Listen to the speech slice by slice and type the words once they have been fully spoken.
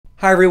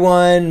Hi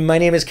everyone, my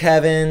name is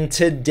Kevin.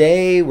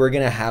 Today we're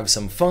gonna have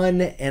some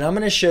fun and I'm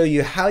gonna show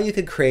you how you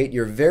could create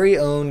your very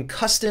own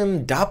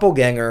custom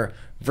doppelganger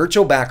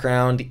virtual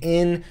background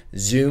in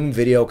Zoom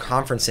video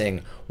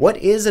conferencing. What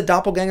is a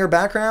doppelganger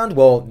background?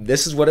 Well,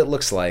 this is what it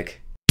looks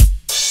like.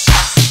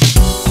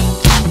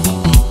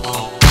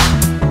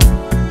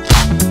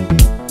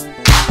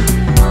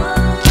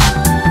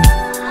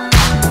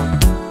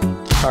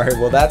 All right,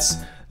 well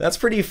that's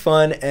pretty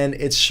fun and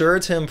it's sure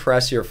to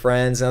impress your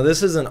friends. Now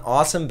this is an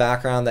awesome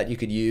background that you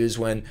could use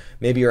when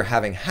maybe you're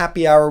having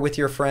happy hour with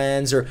your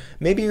friends, or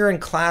maybe you're in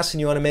class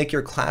and you want to make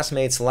your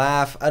classmates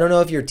laugh. I don't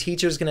know if your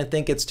teacher's going to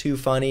think it's too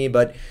funny,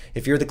 but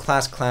if you're the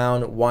class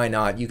clown, why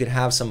not? You could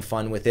have some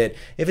fun with it.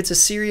 If it's a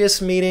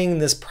serious meeting,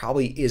 this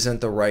probably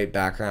isn't the right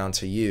background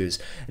to use.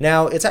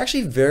 Now it's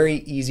actually very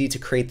easy to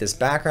create this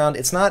background.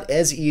 It's not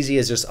as easy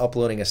as just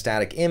uploading a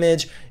static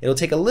image. It'll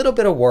take a little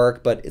bit of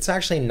work, but it's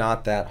actually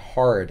not that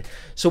hard.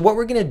 So what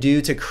we're going to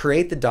do to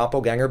create the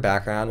doppelganger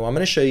background, well, I'm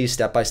going to show you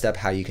step by step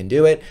how you can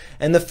do it.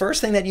 And the first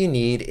thing that you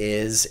need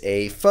is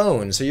a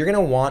phone. So you're going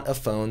to want a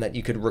phone that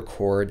you could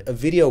record a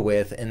video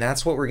with, and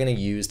that's what we're going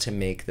to use to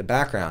make the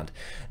background.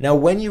 Now,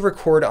 when you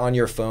record on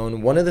your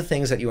phone, one of the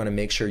things that you want to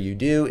make sure you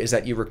do is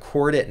that you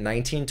record at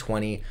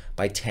 1920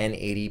 by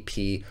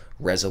 1080p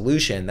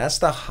resolution. That's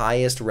the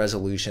highest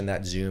resolution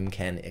that Zoom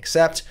can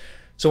accept.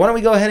 So why don't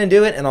we go ahead and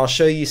do it, and I'll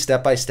show you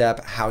step by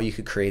step how you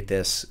could create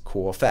this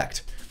cool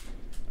effect.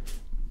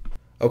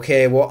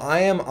 Okay, well, I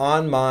am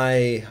on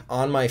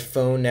my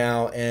phone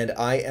now and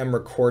I am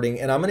recording,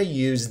 and I'm going to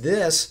use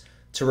this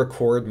to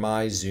record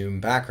my Zoom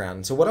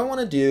background. So what I want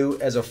to do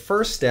as a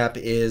first step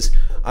is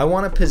I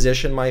want to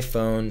position my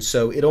phone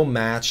so it'll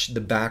match the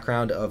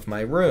background of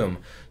my room.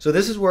 So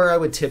this is where I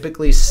would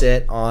typically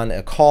sit on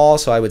a call.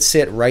 So I would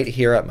sit right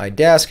here at my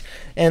desk.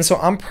 And so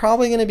I'm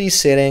probably going to be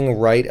sitting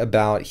right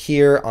about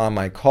here on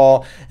my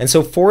call. And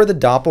so for the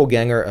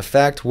doppelganger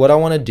effect, what I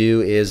want to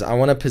do is I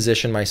want to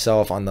position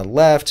myself on the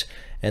left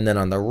and then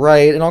on the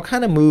right, and I'll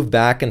kind of move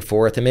back and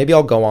forth, and maybe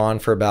I'll go on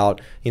for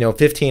about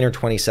 15 or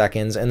 20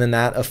 seconds, and then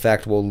that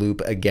effect will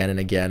loop again and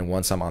again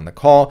once I'm on the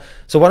call.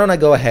 So why don't I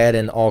go ahead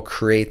and I'll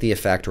create the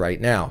effect right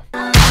now.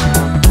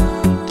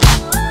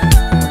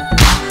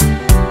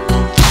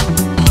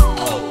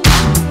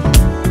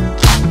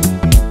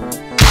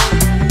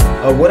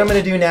 What I'm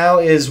going to do now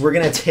is we're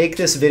going to take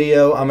this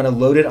video, I'm going to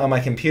load it on my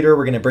computer,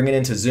 we're going to bring it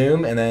into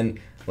Zoom, and then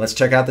let's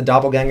check out the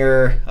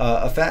doppelganger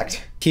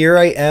effect. Here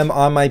I am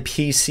on my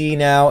PC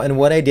now, and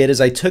what I did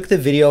is I took the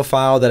video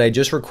file that I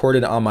just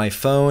recorded on my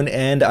phone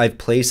and I've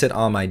placed it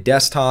on my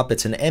desktop.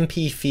 It's an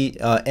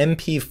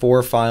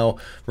MP4 file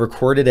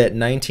recorded at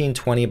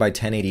 1920 by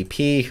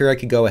 1080p. Here I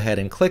could go ahead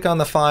and click on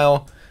the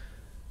file.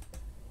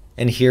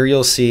 And here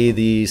you'll see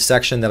the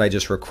section that I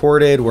just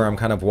recorded where I'm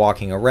kind of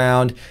walking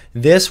around.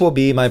 This will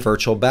be my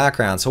virtual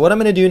background. So what I'm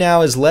going to do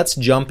now is let's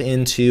jump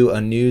into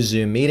a new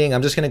Zoom meeting.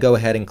 I'm just going to go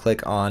ahead and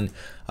click on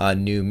a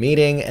new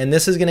meeting, and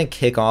this is going to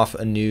kick off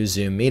a new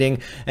Zoom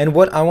meeting. And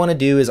what I want to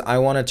do is I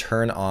want to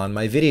turn on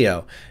my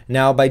video.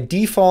 Now by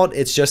default,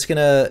 it's just going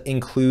to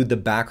include the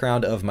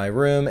background of my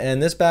room,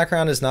 and this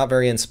background is not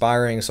very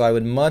inspiring, so I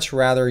would much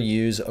rather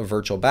use a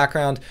virtual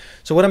background.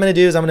 So what I'm going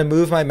to do is I'm going to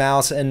move my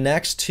mouse, and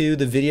next to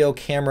the video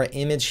camera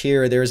image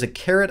here, there's a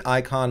caret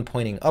icon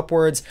pointing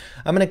upwards.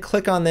 I'm going to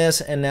click on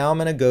this, and now I'm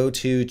going to go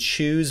to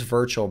choose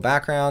virtual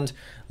background.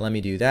 Let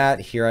me do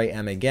that. Here I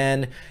am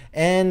again,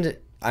 and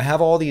I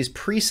have all these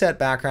preset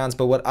backgrounds,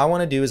 but what I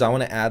want to do is I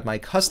want to add my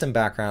custom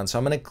background. So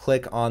I'm going to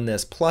click on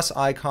this plus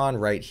icon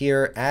right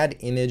here, add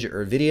image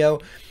or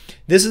video.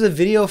 This is a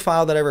video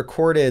file that I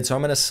recorded, so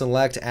I'm going to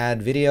select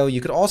add video.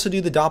 You could also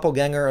do the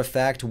doppelganger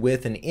effect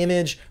with an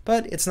image,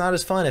 but it's not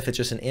as fun if it's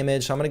just an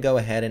image. So I'm going to go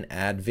ahead and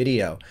add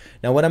video.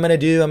 Now what I'm going to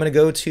do, I'm going to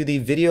go to the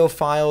video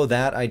file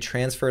that I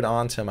transferred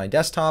onto my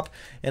desktop,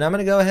 and I'm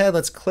going to go ahead,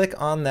 let's click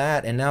on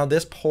that, and now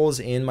this pulls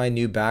in my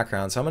new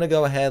background. So I'm going to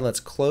go ahead,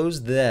 let's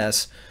close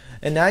this.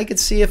 And now you can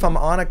see if I'm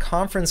on a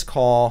conference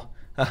call,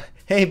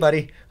 hey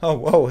buddy, oh,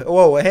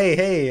 whoa,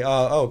 hey,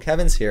 oh,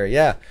 Kevin's here,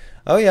 yeah.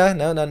 Oh yeah,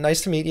 no,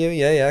 nice to meet you,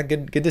 yeah,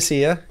 good to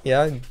see you.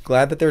 Yeah,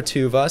 glad that there are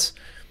two of us.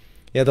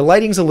 Yeah, the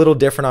lighting's a little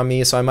different on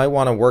me, so I might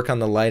want to work on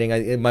the lighting.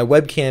 My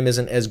webcam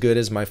isn't as good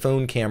as my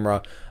phone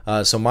camera,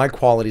 so my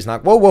quality's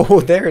not. Whoa,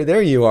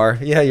 there you are.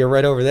 Yeah, you're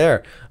right over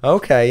there.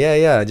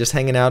 Okay, yeah, just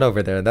hanging out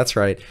over there. That's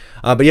right.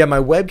 But yeah, my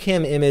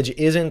webcam image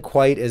isn't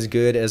quite as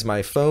good as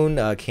my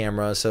phone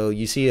camera, so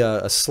you see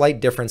a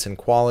slight difference in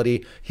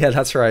quality. Yeah,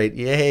 that's right.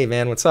 Yeah, hey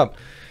man, what's up?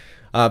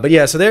 But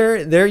yeah, so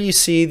there you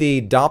see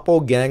the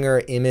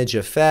doppelganger image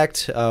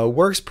effect.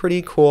 Works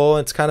pretty cool.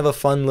 It's kind of a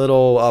fun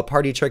little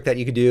party trick that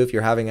you could do if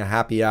you're having a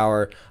happy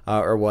hour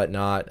or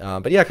whatnot.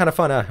 But yeah, kind of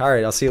fun. All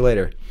right, I'll see you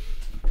later.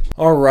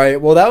 All right,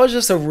 well, that was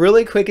just a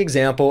really quick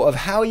example of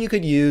how you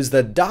could use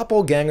the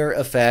doppelganger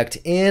effect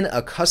in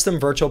a custom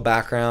virtual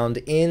background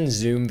in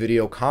Zoom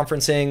video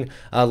conferencing.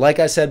 Like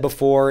I said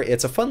before,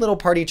 it's a fun little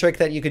party trick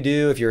that you could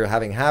do if you're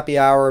having happy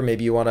hour.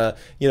 Maybe you want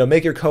to,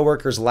 make your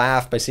coworkers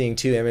laugh by seeing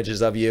two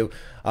images of you.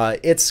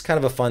 it's kind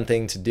of a fun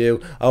thing to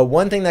do.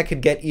 One thing that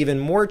could get even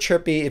more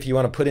trippy if you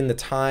want to put in the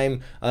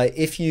time,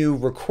 if you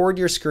record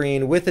your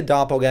screen with the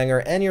doppelganger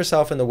and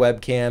yourself in the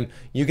webcam,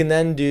 you can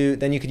then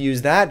you could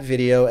use that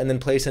video and then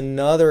place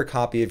another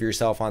copy of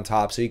yourself on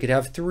top. So you could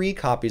have 3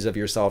 copies of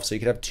yourself, so you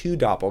could have 2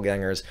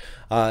 doppelgangers.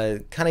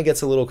 Kind of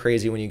gets a little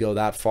crazy when you go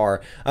that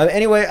far.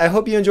 Anyway, I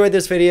hope you enjoyed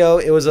this video.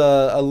 It was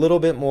a little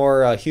bit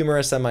more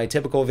humorous than my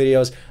typical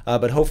videos,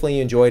 but hopefully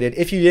you enjoyed it.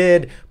 If you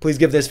did, please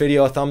give this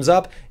video a thumbs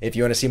up. If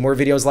you want to see more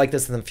videos like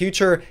this in the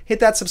future, hit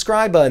that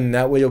subscribe button.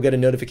 That way you'll get a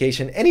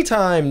notification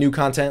anytime new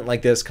content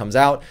like this comes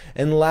out.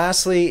 And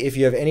lastly, if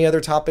you have any other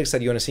topics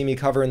that you want to see me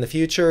cover in the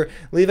future,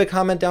 leave a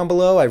comment down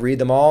below. I read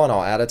them all and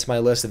I'll add it to my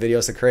list of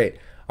videos to create.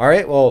 All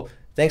right, well,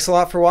 thanks a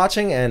lot for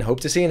watching and hope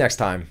to see you next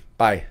time.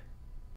 Bye.